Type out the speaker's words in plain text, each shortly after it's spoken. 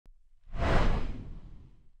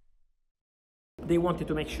They wanted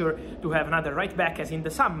to make sure to have another right back as in the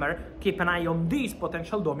summer. Keep an eye on this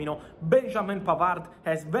potential domino. Benjamin Pavard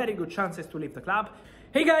has very good chances to leave the club.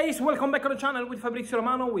 Hey guys, welcome back on the channel with Fabrizio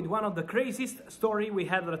Romano with one of the craziest story we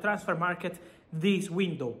had on the transfer market this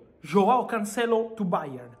window. João Cancelo to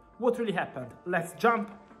Bayern. What really happened? Let's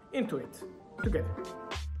jump into it together.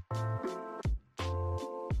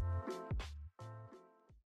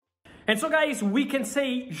 And so guys, we can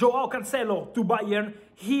say João Cancelo to Bayern.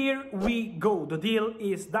 Here we go. The deal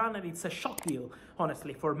is done and it's a shock deal,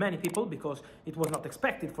 honestly, for many people because it was not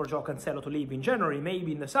expected for João Cancelo to leave in January,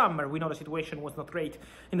 maybe in the summer. We know the situation was not great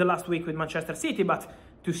in the last week with Manchester City, but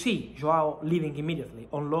to see João leaving immediately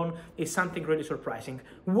on loan is something really surprising.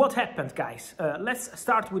 What happened, guys? Let's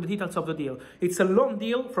start with the details of the deal. It's a loan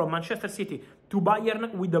deal from Manchester City to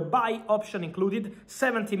Bayern with the buy option included,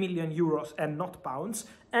 70 million euros and not pounds.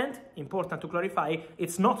 And, important to clarify,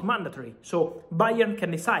 it's not mandatory. So Bayern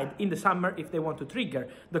can decide in the summer if they want to trigger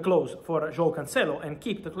the clause for João Cancelo and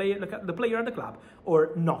keep the player at the club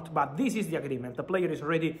or not. But this is the agreement. The player is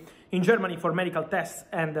already in Germany for medical tests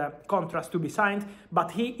and contracts to be signed,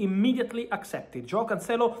 but he immediately accepted. João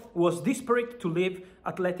Cancelo was desperate to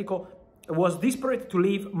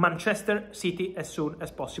leave Manchester City as soon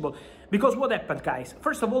as possible. Because what happened, guys?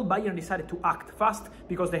 First of all, Bayern decided to act fast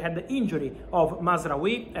because they had the injury of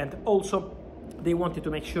Mazraoui and also they wanted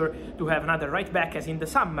to make sure to have another right back as in the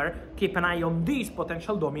summer. Keep an eye on this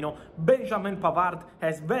potential domino. Benjamin Pavard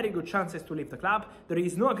has very good chances to leave the club. There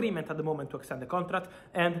is no agreement at the moment to extend the contract,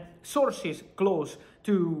 and sources close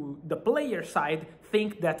to the player side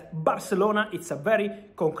think that Barcelona is a very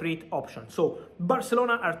concrete option. So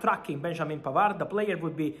Barcelona are tracking Benjamin Pavard. The player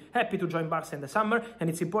would be happy to join Barça in the summer, and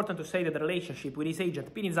it's important to say that the relationship with his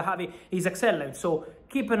agent Pini Zahavi is excellent. So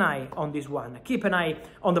keep an eye on this one. Keep an eye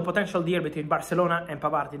on the potential deal between Barcelona and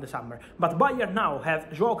Pavard in the summer. But Bayern now have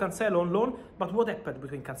João Cancelo on loan. But what happened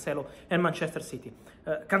between Cancelo and Manchester City?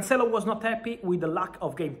 Cancelo was not happy with the lack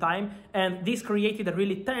of game time, and this created a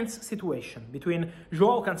really tense situation between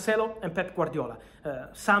João Cancelo and Pep Guardiola.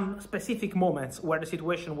 Some specific moments where the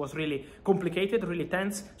situation was really complicated, really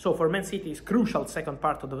tense. So for Man City, it's crucial second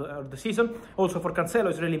part of the season. Also for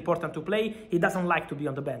Cancelo, it's really important to play. He doesn't like to be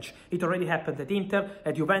on the bench. It already happened at Inter,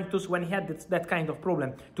 at Juventus, when he had that kind of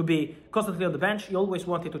problem to be constantly on the bench. He always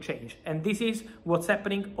wanted to change. And this is what's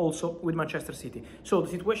happening also with Manchester City. So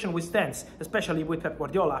the situation was tense, especially with Pep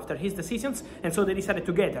Guardiola after his decisions. And so they decided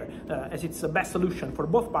together, as it's the best solution for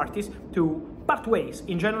both parties, to part ways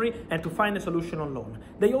in January and to find a solution on loan.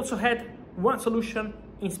 They also had one solution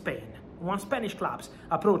in Spain. One Spanish clubs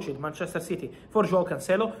approached Manchester City for João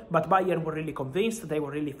Cancelo, but Bayern were really convinced. They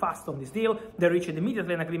were really fast on this deal. They reached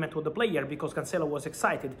immediately an agreement with the player because Cancelo was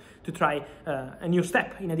excited to try a new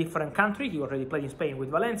step in a different country. He already played in Spain with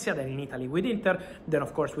Valencia, then in Italy with Inter, then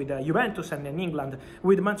of course with Juventus, and in England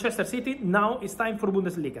with Manchester City. Now it's time for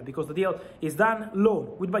Bundesliga because the deal is done.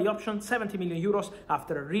 Loan with buy option, 70 million euros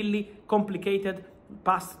after a really complicated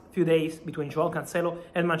past few days between João Cancelo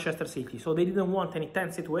and Manchester City. So they didn't want any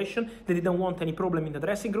tense situation, they didn't want any problem in the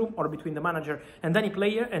dressing room or between the manager and any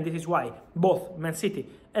player, and this is why both Man City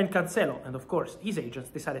and Cancelo, and of course his agents,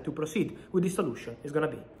 decided to proceed with this solution. It's gonna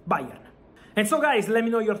be Bayern. And so guys, let me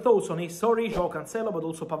know your thoughts on his story, João Cancelo, but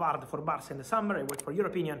also Pavard for Barça in the summer. I wait for your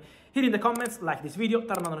opinion here in the comments. Like this video,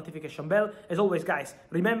 turn on the notification bell. As always guys,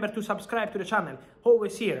 remember to subscribe to the channel.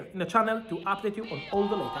 Always here in the channel to update you on all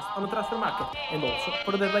the latest on the transfer market and also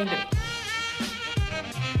for the deadline day.